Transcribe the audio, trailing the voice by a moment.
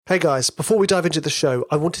Hey guys, before we dive into the show,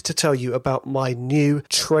 I wanted to tell you about my new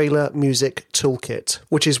trailer music toolkit,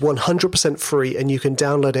 which is 100% free and you can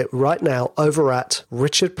download it right now over at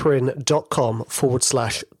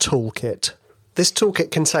richardpryn.com/toolkit. This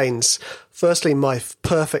toolkit contains, firstly, my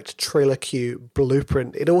perfect trailer cue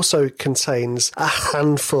blueprint. It also contains a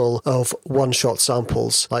handful of one-shot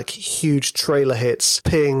samples, like huge trailer hits,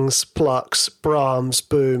 pings, plucks, brahms,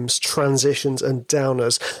 booms, transitions, and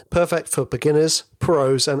downers. Perfect for beginners,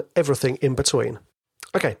 pros, and everything in between.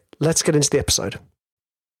 Okay, let's get into the episode.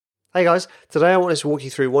 Hey guys, today I wanted to walk you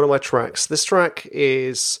through one of my tracks. This track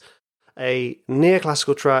is a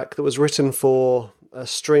neoclassical track that was written for a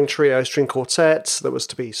string trio, string quartet that was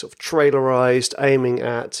to be sort of trailerized, aiming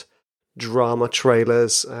at drama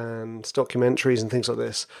trailers and documentaries and things like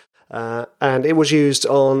this. And it was used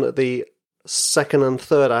on the second and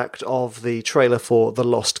third act of the trailer for The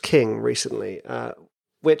Lost King recently,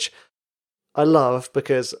 which I love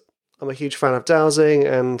because I'm a huge fan of dowsing,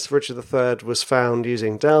 and Richard III was found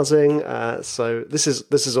using dowsing. So this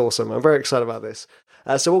is awesome. I'm very excited about this.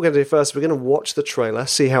 So what we're going to do first, we're going to watch the trailer,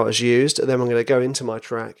 see how it's used, and then I'm going to go into my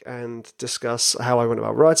track and discuss how I went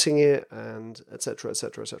about writing it, and etc.,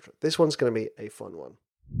 etc., etc. This one's going to be a fun one.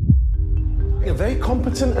 You're very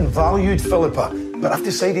competent and valued, Philippa, but I've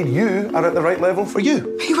decided you are at the right level for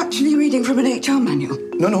you. Are you actually reading from an HR manual?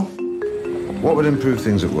 No. What would improve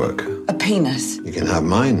things at work? A penis. You can have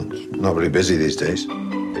mine. Not very busy these days.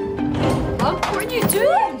 What are you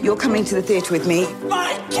doing? You're coming to the theatre with me.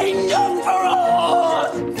 My kingdom for all!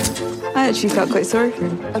 I actually felt quite sorry for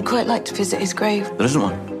him. I'd quite like to visit his grave. There isn't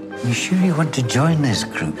one. Are you sure you want to join this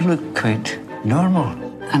group? You look quite normal.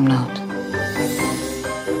 I'm not.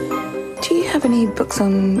 Do you have any books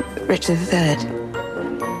on Richard III?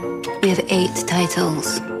 We have 8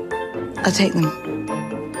 titles. I'll take them.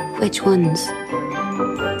 Which ones?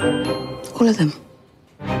 All of them.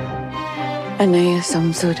 I know you're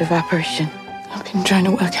some sort of apparition. I've been trying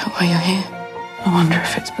to work out why you're here. I wonder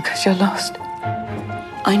if it's because you're lost.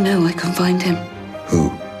 I know I can find him.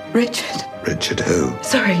 Who? Richard. Richard who?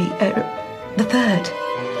 Sorry, the third.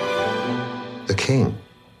 The king.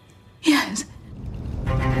 Yes.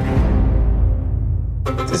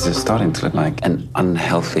 This is starting to look like an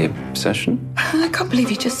unhealthy obsession. I can't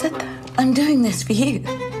believe you just said that. I'm doing this for you.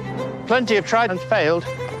 Plenty have tried and failed.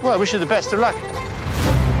 Well, I wish you the best of luck.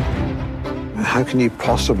 How can you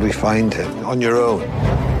possibly find him on your own?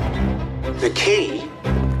 The key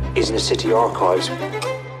is in the city archives.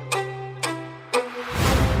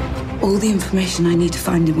 All the information I need to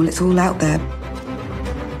find him, well, it's all out there.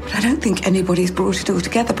 But I don't think anybody's brought it all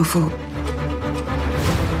together before.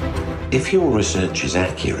 If your research is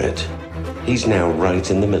accurate, he's now right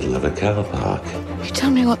in the middle of a car park. You tell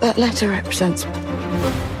me what that letter represents.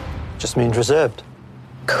 Just means reserved.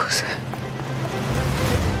 Of course.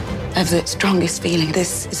 I have the strongest feeling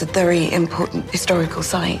this is a very important historical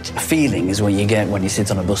site. A feeling is what you get when you sit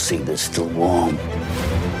on a bus seat that's still warm.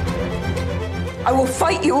 I will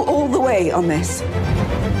fight you all the way on this.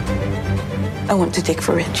 I want to dig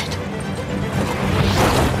for Richard.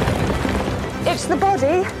 It's the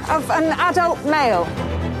body of an adult male.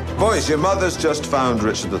 Boys, your mother's just found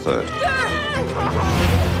Richard III.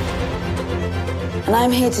 And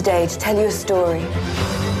I'm here today to tell you a story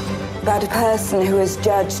about a person who is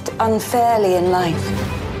judged unfairly in life.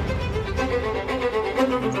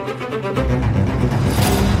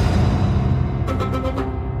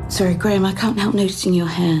 Sorry, Graham, I can't help noticing your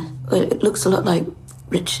hair. It looks a lot like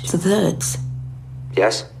Richard III's.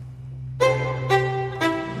 Yes?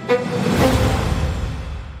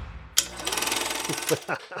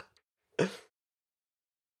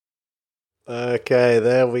 Okay,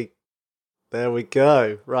 there we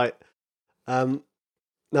go. Right. Now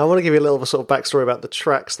I want to give you a little sort of backstory about the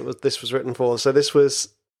tracks that this was written for. So this was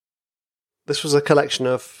a collection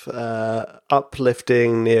of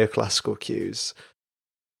uplifting neoclassical cues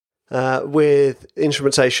with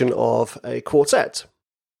instrumentation of a quartet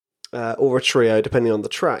or a trio, depending on the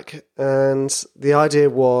track. And the idea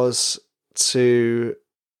was to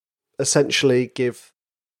essentially give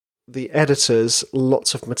the editors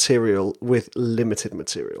lots of material with limited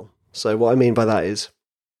material. So what I mean by that is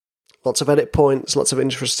lots of edit points, lots of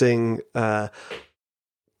interesting cut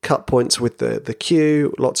points with the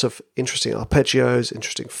cue, lots of interesting arpeggios,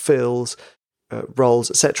 interesting fills, rolls,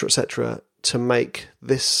 etc., to make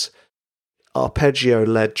this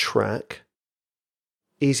arpeggio-led track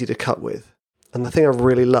easy to cut with. And the thing I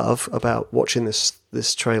really love about watching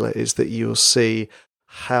this trailer is that you'll see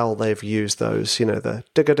how they've used those, the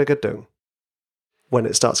digga-digga-dung when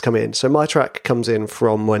it starts coming in. So my track comes in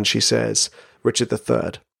from when she says Richard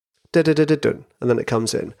III, da-da-da-da-dun, and then it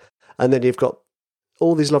comes in. And then you've got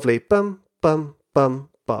all these lovely bum, bum, bum,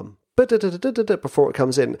 bum, before it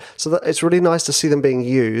comes in. So that it's really nice to see them being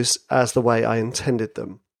used as the way I intended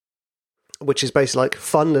them, which is basically like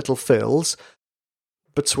fun little fills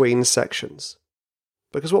between sections.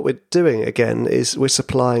 Because what we're doing, again, is we're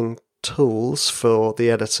supplying tools for the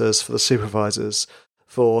editors, for the supervisors,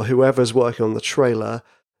 for whoever's working on the trailer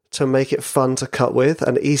to make it fun to cut with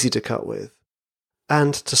and easy to cut with,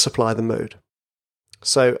 and to supply the mood.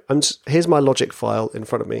 So here's my logic file in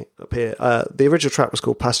front of me up here. The original track was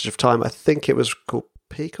called Passage of Time. I think it was called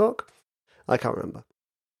Peacock. I can't remember.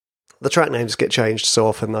 The track names get changed so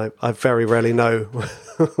often, I very rarely know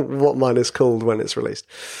what mine is called when it's released.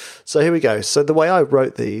 So here we go. So the way I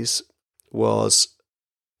wrote these was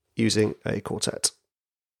using a quartet,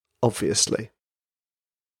 obviously.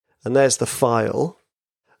 And there's the file,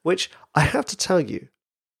 which I have to tell you,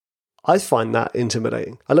 I find that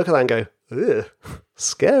intimidating. I look at that and go, ugh,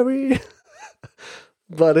 scary.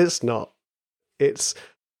 But it's not. It's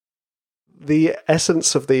the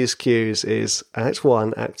essence of these cues is Act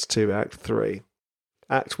 1, Act 2, Act 3.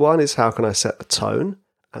 Act 1 is how can I set the tone.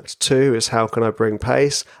 Act 2 is how can I bring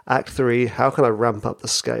pace. Act 3, how can I ramp up the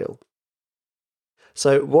scale.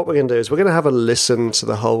 So what we're going to do is we're going to have a listen to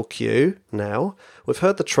the whole cue now. We've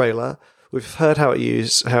heard the trailer. We've heard how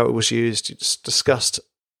it was used. Just discussed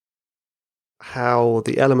how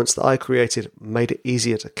the elements that I created made it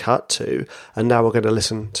easier to cut to. And now we're going to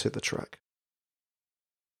listen to the track.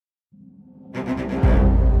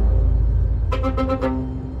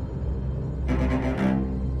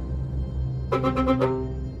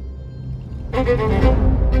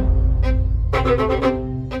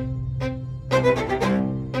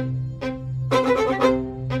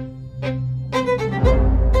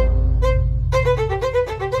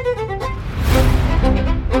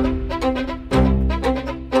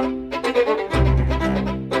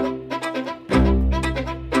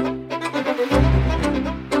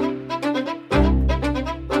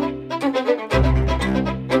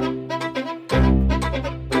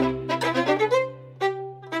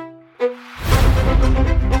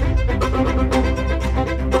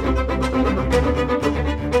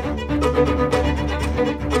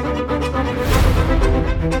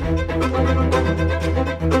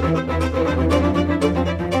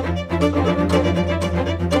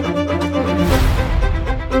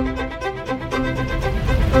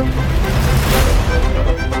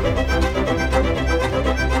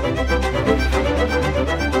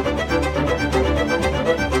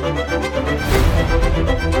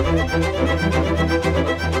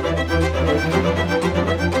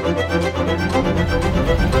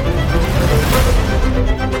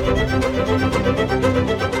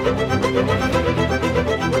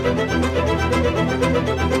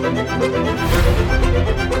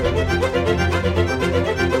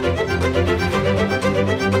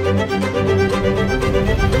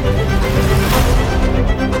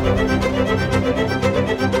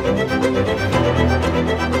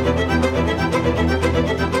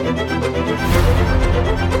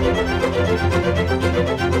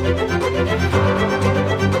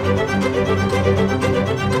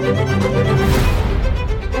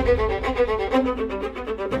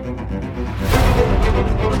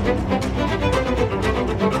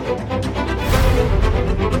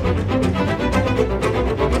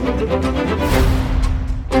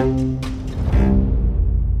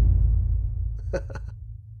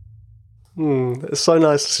 It's so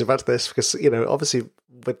nice to see back to this because, you know, obviously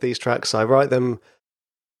with these tracks, I write them,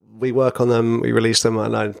 we work on them, we release them,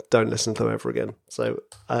 and I don't listen to them ever again. So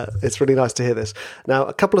it's really nice to hear this. Now,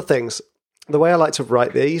 a couple of things. The way I like to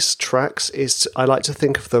write these tracks is I like to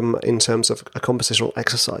think of them in terms of a compositional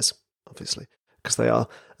exercise, obviously, because they are.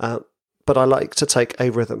 But I like to take a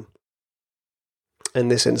rhythm. In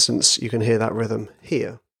this instance, you can hear that rhythm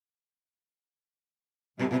here.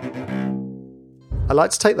 I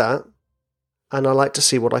like to take that, and I like to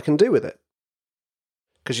see what I can do with it.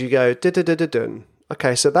 Because you go, dun.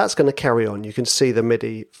 Okay, so that's going to carry on. You can see the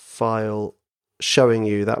MIDI file showing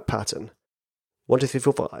you that pattern. 1, 2, 3,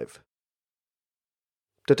 4, 5.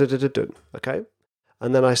 Dun. Okay?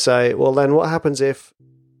 And then I say, well, then what happens if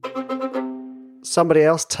somebody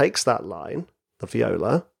else takes that line, the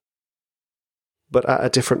viola, but at a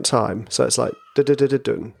different time? So it's like,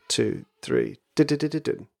 dun, 2, 3,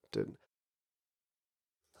 dun.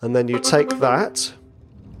 And then you take that,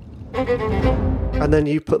 and then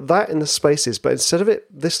you put that in the spaces, but instead of it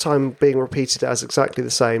this time being repeated as exactly the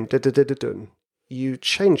same, you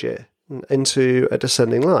change it into a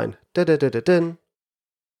descending line. And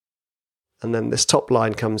then this top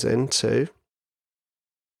line comes in too.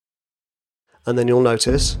 And then you'll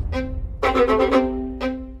notice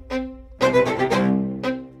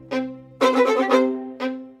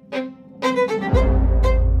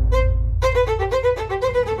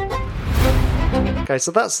Okay,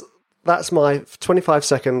 so that's my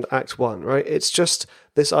 25-second Act 1, right? It's just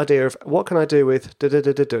this idea of what can I do with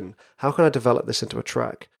da-da-da-da-dun? How can I develop this into a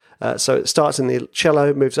track? So it starts in the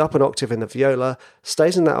cello, moves up an octave in the viola,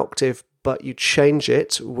 stays in that octave, but you change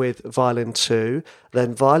it with violin 2.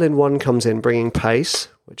 Then violin 1 comes in, bringing pace,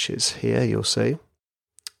 which is here, you'll see.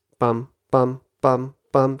 Bum, bum, bum,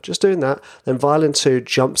 bum, just doing that. Then violin 2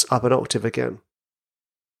 jumps up an octave again.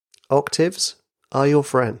 Octaves are your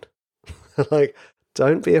friend. Like,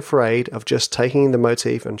 don't be afraid of just taking the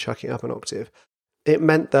motif and chucking up an octave. It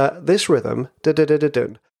meant that this rhythm,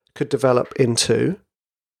 da-da-da-da-dun, could develop into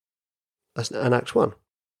an Act 1,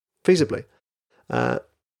 feasibly. And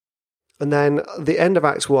then the end of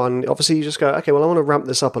Act 1, obviously you just go, okay, well, I want to ramp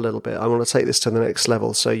this up a little bit. I want to take this to the next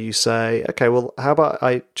level. So you say, okay, well, how about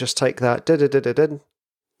I just take that da-da-da-da-da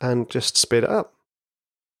and just speed it up.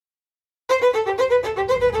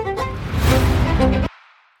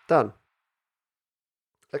 Done.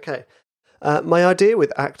 Okay. My idea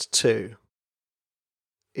with Act 2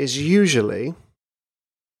 is usually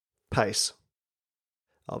pace.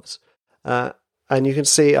 And you can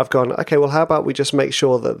see I've gone, okay, well, how about we just make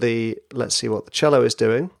sure that let's see what the cello is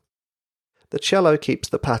doing. The cello keeps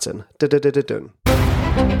the pattern. Da-da-da-da-dun.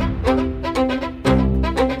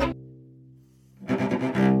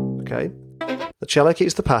 Okay. The cello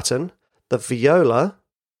keeps the pattern. The viola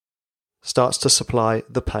starts to supply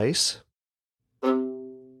the pace.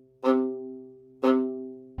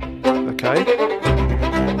 Okay.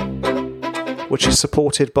 Which is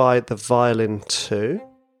supported by the violin 2.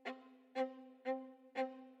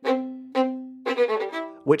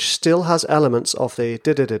 Which still has elements of the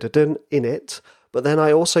da-da-da-da-dun in it, but then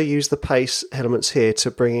I also use the pace elements here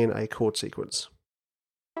to bring in a chord sequence.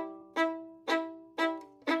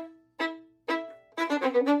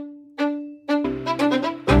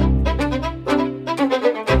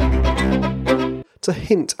 To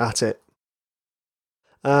hint at it.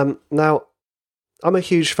 Now, I'm a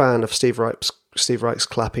huge fan of Steve Reich's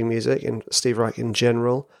clapping music and Steve Reich in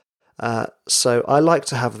general, so I like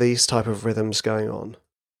to have these type of rhythms going on.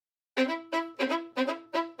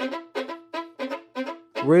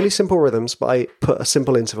 Really simple rhythms, but I put a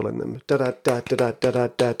simple interval in them.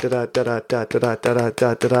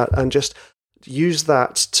 And just use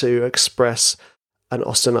that to express an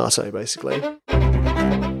ostinato, basically.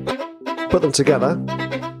 Put them together.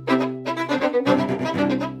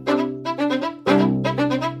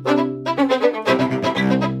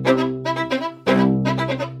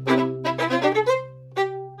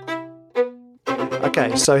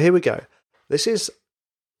 Okay, so here we go. This is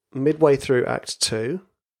midway through Act 2.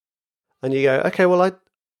 And you go, okay, well,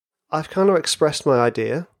 I've kind of expressed my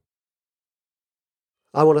idea.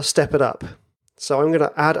 I want to step it up. So I'm going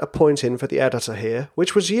to add a point in for the editor here,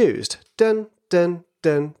 which was used. Dun, dun,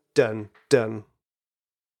 dun, dun, dun.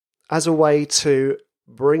 As a way to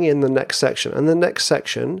bring in the next section. And the next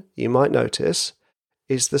section, you might notice,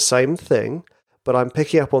 is the same thing, but I'm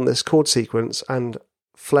picking up on this chord sequence and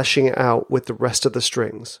fleshing it out with the rest of the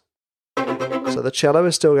strings. So the cello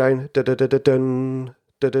is still going da-da-da-da-dun,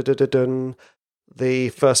 da-da-da-da-dun. The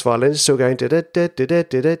first violin is still going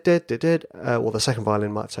da-da-da-da-da-da-da-da. Well, the second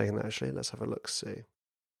violin might have taken that, actually. Let's have a look, see.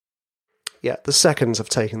 Yeah, the seconds have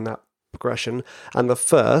taken that progression, and the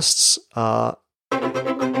firsts are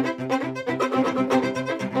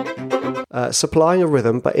supplying a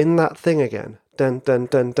rhythm, but in that thing again. Dun, dun,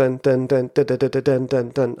 dun, dun, dun, dun, dun, dun, dun, dun, dun,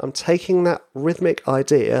 dun. I'm taking that rhythmic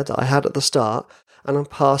idea that I had at the start, and I'm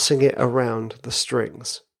passing it around the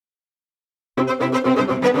strings. Here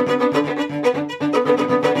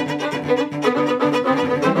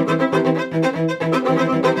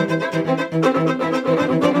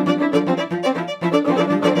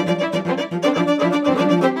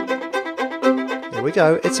we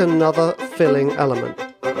go. It's another filling element.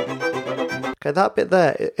 Okay, that bit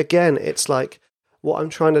there, again, it's like what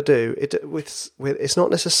I'm trying to do. It's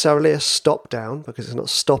not necessarily a stop down because it's not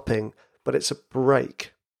stopping, but it's a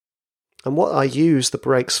break. And what I use the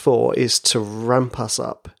breaks for is to ramp us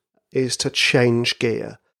up, is to change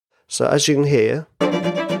gear. So as you can hear,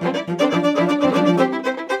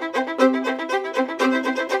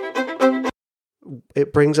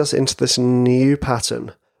 it brings us into this new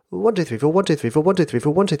pattern. 1, 2, 3, 4, 1, 2, 3, 4, 1, 2, 3,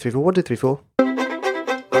 4, 1, 2, 3, 4, 1, 2, 3, 4.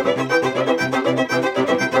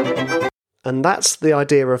 And that's the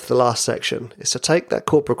idea of the last section, is to take that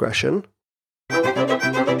chord progression.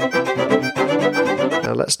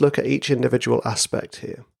 Now let's look at each individual aspect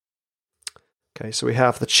here. Okay, so we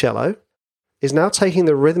have the cello is now taking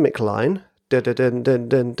the rhythmic line. It's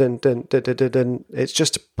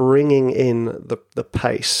just bringing in the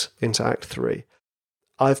pace into Act 3.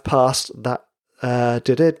 I've passed that to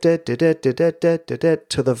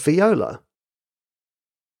the viola.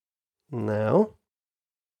 Now,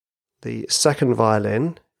 the second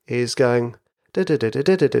violin is going,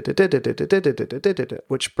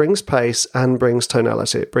 which brings pace and brings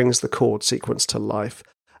tonality. It brings the chord sequence to life.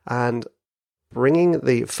 And bringing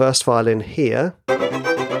the first violin here,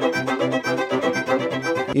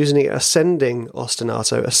 using the ascending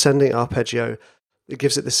ostinato, ascending arpeggio, it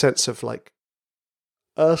gives it the sense of like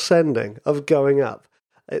ascending, of going up.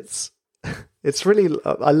 It's really,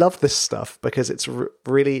 I love this stuff because it's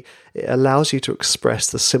really, it allows you to express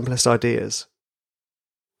the simplest ideas.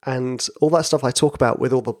 And all that stuff I talk about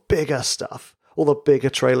with all the bigger stuff, all the bigger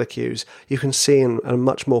trailer cues, you can see in a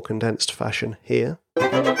much more condensed fashion here.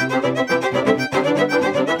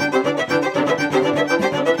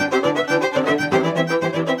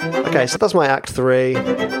 Okay, so that's my Act 3.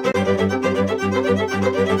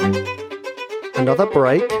 Another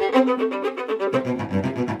break.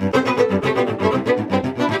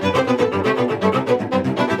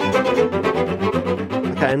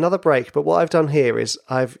 Okay, another break, but what I've done here is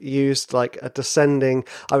I've used like a descending,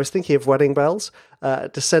 I was thinking of wedding bells,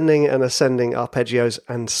 descending and ascending arpeggios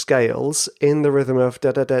and scales in the rhythm of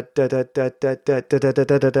da da da da da da da da da da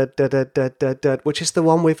da da da da da, which is the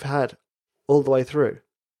one we've had all the way through.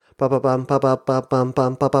 Ba ba bum ba ba ba bum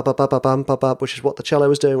bum ba ba ba ba ba bum ba ba, which is what the cello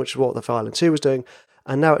was doing, which is what the violin 2 was doing,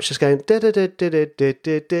 and now it's just going da da da da da da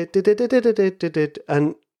da da da da da da,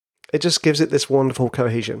 and it just gives it this wonderful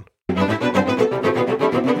cohesion.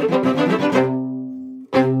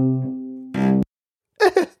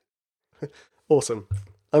 Awesome.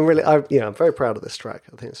 I'm very proud of this track.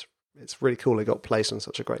 I think it's really cool it got placed in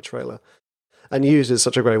such a great trailer and used in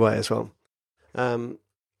such a great way as well.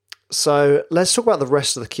 So let's talk about the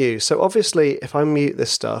rest of the cue. So obviously, if I mute this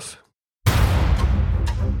stuff,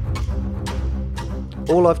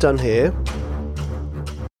 all I've done here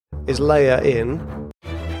is layer in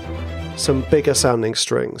some bigger sounding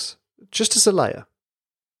strings, just as a layer.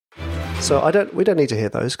 So we don't need to hear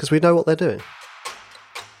those because we know what they're doing.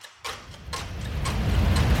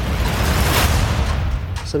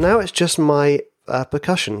 So now it's just my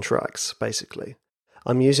percussion tracks, basically.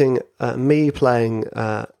 I'm using me playing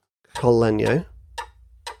Col Legno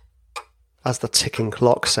as the ticking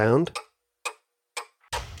clock sound.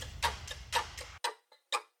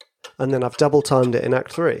 And then I've double timed it in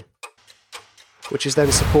Act 3, which is then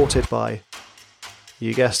supported by,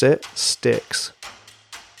 you guessed it, sticks.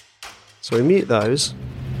 So we mute those.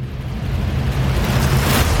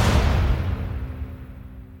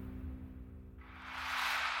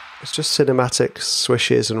 It's just cinematic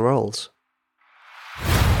swishes and rolls.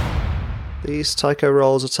 These taiko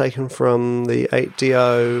rolls are taken from the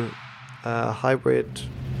 8DO hybrid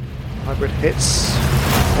hits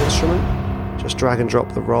instrument. Just drag and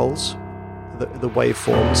drop the rolls, the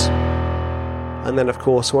waveforms. And then, of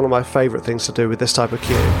course, one of my favourite things to do with this type of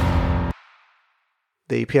cue,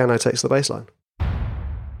 the piano takes the bass line.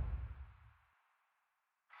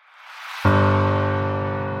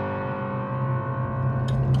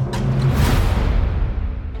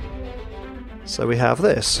 So we have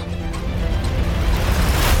this.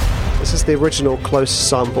 This is the original close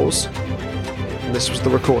samples, and this was the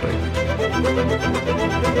recording.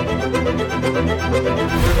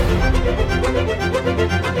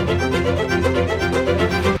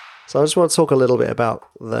 So I just want to talk a little bit about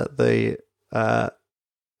these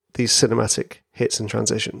cinematic hits and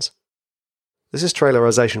transitions. This is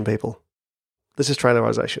trailerization, people. This is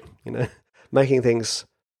trailerization, making things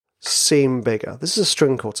seem bigger. This is a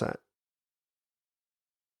string quartet.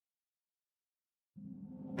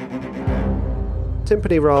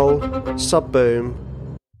 Timpani roll, sub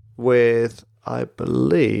boom, with, I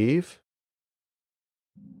believe,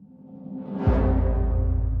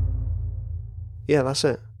 yeah, that's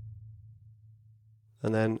it.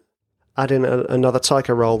 And then add in another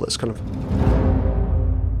taiko roll that's kind of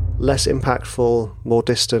less impactful, more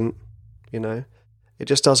distant, It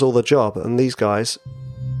just does all the job. And these guys,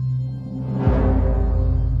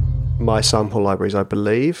 my sample libraries, I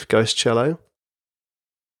believe, Ghost Cello.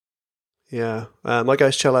 Yeah, my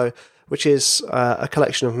Ghost Cello, which is a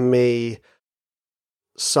collection of me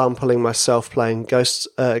sampling myself playing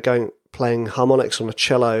playing harmonics on a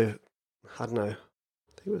cello. I don't know,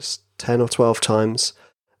 I think it was 10 or 12 times.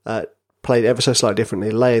 Played ever so slightly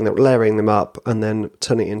differently, layering them up, and then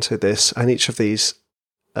turning it into this. And each of these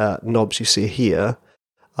knobs you see here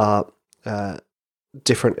are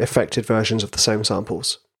different affected versions of the same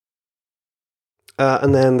samples.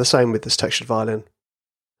 And then the same with this textured violin.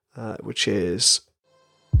 Which is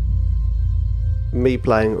me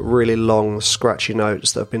playing really long, scratchy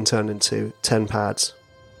notes that have been turned into 10 pads.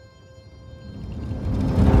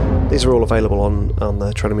 These are all available on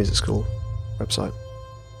the Trailer Music School website.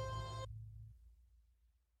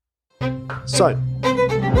 So,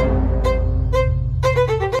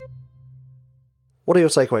 what are your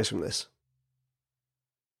takeaways from this?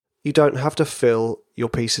 You don't have to fill your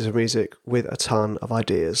pieces of music with a ton of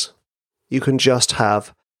ideas. You can just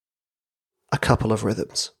have a couple of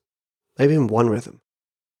rhythms, maybe even one rhythm.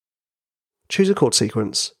 Choose a chord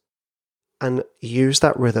sequence and use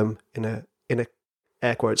that rhythm in a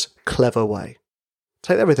air quotes clever way.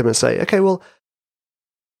 Take that rhythm and say, okay, well,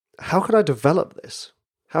 how can I develop this?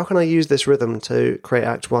 How can I use this rhythm to create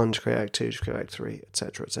Act 1, to create Act 2, to create Act 3,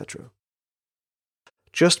 etc., etc.?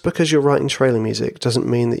 Just because you're writing trailer music doesn't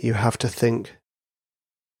mean that you have to think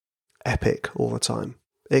epic all the time.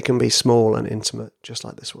 It can be small and intimate, just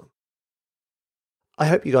like this one. I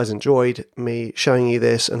hope you guys enjoyed me showing you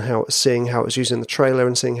this and seeing how it was used in the trailer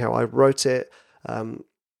and seeing how I wrote it.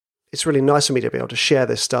 It's really nice for me to be able to share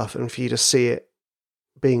this stuff and for you to see it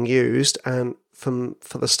being used, and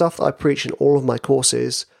for the stuff that I preach in all of my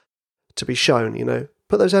courses to be shown,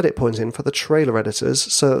 put those edit points in for the trailer editors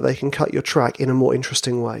so that they can cut your track in a more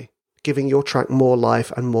interesting way, giving your track more life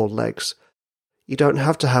and more legs. You don't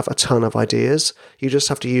have to have a ton of ideas, you just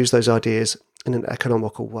have to use those ideas in an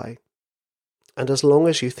economical way. And as long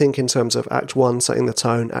as you think in terms of Act 1 setting the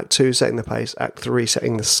tone, Act 2 setting the pace, Act 3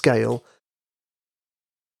 setting the scale,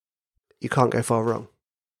 you can't go far wrong.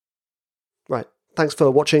 Right, thanks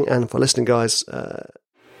for watching and for listening, guys. I'll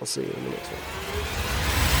see you in the next one.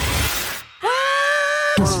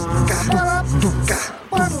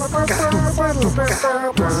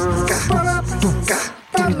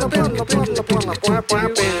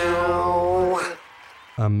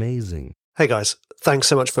 Amazing. Hey guys, thanks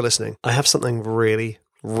so much for listening. I have something really,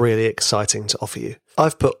 really exciting to offer you.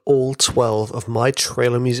 I've put all 12 of my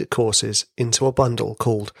trailer music courses into a bundle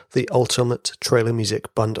called the Ultimate Trailer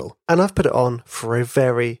Music Bundle. And I've put it on for a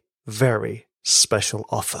very, very special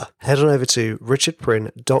offer. Head on over to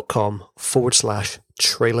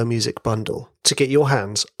richardpryn.com/trailer music bundle to get your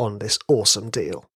hands on this awesome deal.